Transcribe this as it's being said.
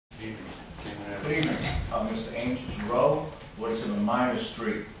Good evening, Mr. Ames Giroux, 47 Minor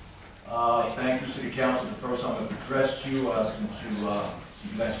Street. Thank you, City Council. The first time I've addressed you since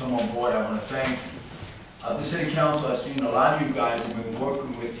you guys come on board. I want to thank the City Council. I've seen a lot of you guys have been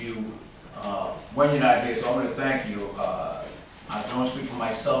working with you when you're not here, so I want to thank you. I don't speak for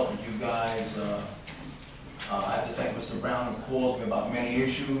myself, but you guys, I have to thank Mr. Brown, who calls me about many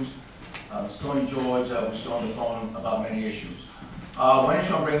issues. Mr. Tony George, we're still on the phone about many issues. One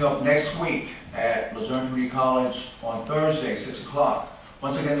issue I'll bring up next week at Luzerne Community College on Thursday, 6 o'clock.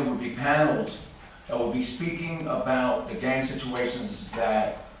 Once again, there will be panels that will be speaking about the gang situations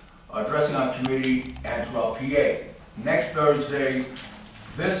that are addressing our community and throughout PA. Next Thursday,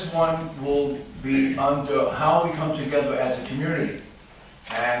 this one will be under how we come together as a community.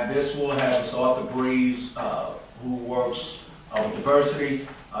 And this will have Mr. Arthur Breeze, who works with diversity,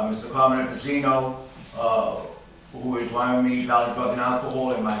 Mr. Carmen Pizzino, who is Wyoming Valley Drug and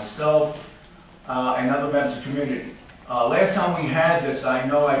Alcohol, and myself, and other members of the community. Last time we had this, I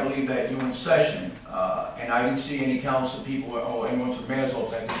believe that you were in session, and I didn't see any council people or anyone from the mayor's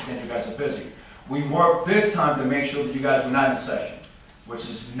office. I understand you guys are busy. We worked this time to make sure that you guys were not in session, which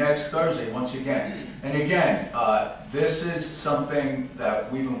is next Thursday, once again. And again, this is something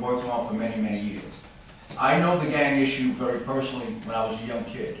that we've been working on for many, many years. I know the gang issue very personally when I was a young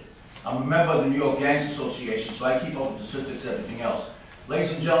kid. I'm a member of the New York Gangs Association, so I keep up with the statistics and everything else.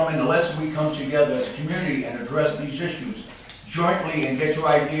 Ladies and gentlemen, the less we come together as a community and address these issues jointly and get your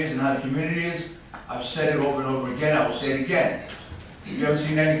ideas and how the community is, I've said it over and over again, I will say it again. You haven't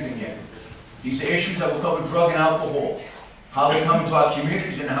seen anything yet. These are issues that will cover drug and alcohol, how they come into our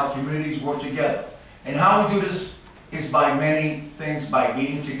communities and how communities work together. And how we do this is by many things, by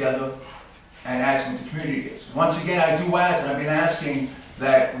meeting together and asking what the community is. Once again, I do ask, and I've been asking,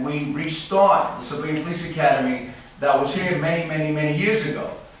 that we restart the Civilian Police Academy that was here many, many, many years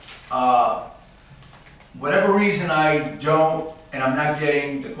ago. Whatever reason I don't, and I'm not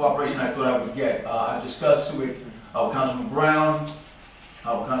getting the cooperation I thought I would get, I've discussed with Councilman Brown,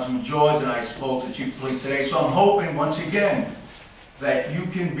 Councilman George, and I spoke to the Chief of Police today. So I'm hoping, once again, that you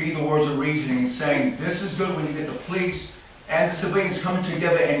can be the words of reasoning and saying, this is good when you get the police and the civilians coming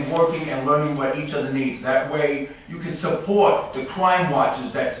together and working and learning what each other needs. That way, you can support the crime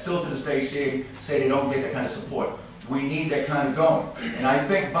watchers that still to this day say they don't get that kind of support. We need that kind of going. And I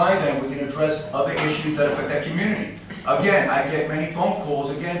think by then, we can address other issues that affect that community. Again, I get many phone calls,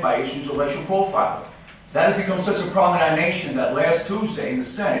 again, by issues of racial profiling. That has become such a problem in our nation that last Tuesday in the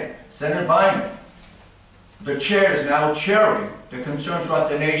Senate, Senator Biden, the chair is now chairing the concerns throughout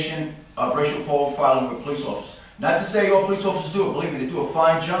the nation of racial profiling with police officers. Not to say all police officers do it, believe me, they do a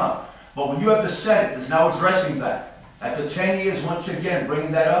fine job. But when you have the Senate that's now addressing that, after 10 years, once again,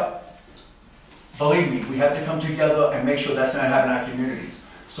 bringing that up, believe me, we have to come together and make sure that's not happening in our communities.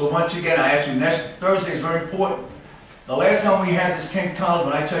 So once again, I ask you, next Thursday is very important. The last time we had this King College,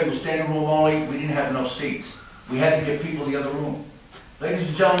 when I tell you it was standing room only, we didn't have enough seats. We had to get people in the other room. Ladies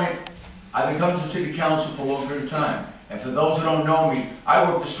and gentlemen, I've been coming to the City Council for a long period of time. And for those who don't know me, I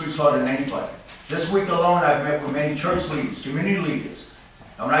work the streets harder than anybody. This week alone, I've met with many church leaders, community leaders.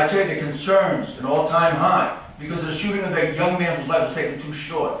 And when I tell you the concerns, an all-time high, because of the shooting of that young man whose life was taken too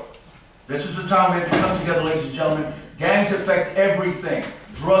short. This is the time we have to come together, ladies and gentlemen. Gangs affect everything.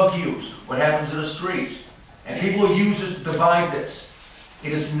 Drug use, what happens in the streets. And people use this to divide this.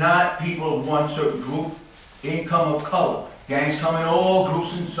 It is not people of one certain group, income of color. Gangs come in all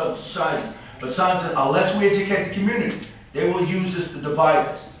groups and sizes. But sometimes, unless we educate the community, they will use this to divide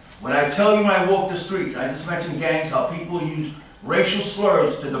us. When I tell you when I walk the streets, I just mentioned gangs, how people use racial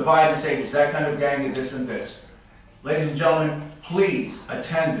slurs to divide and say, it's that kind of gang and this and this. Ladies and gentlemen, please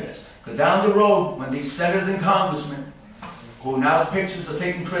attend this. Because down the road, when these senators and congressmen, who now pictures are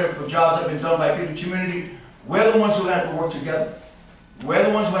taking credit for jobs that have been done by people in the community, we're the ones who have to work together. We're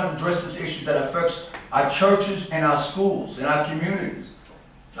the ones who have to address this issue that affects our churches and our schools and our communities.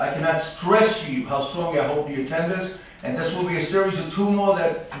 I cannot stress to you how strongly I hope you attend this. And this will be a series of 2 more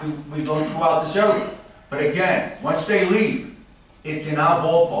that we go throughout this area. But again, once they leave, it's in our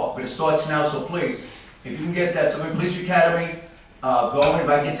ballpark, but it starts now, so please, if you can get that Civilian Police Academy going, if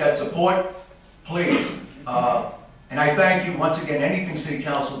I get that support, please. And I thank you once again, anything City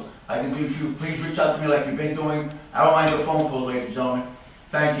Council I can do for you, please reach out to me like you've been doing. I don't mind your phone calls, ladies and gentlemen.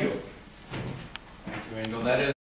 Thank you. Thank you, Angel. That is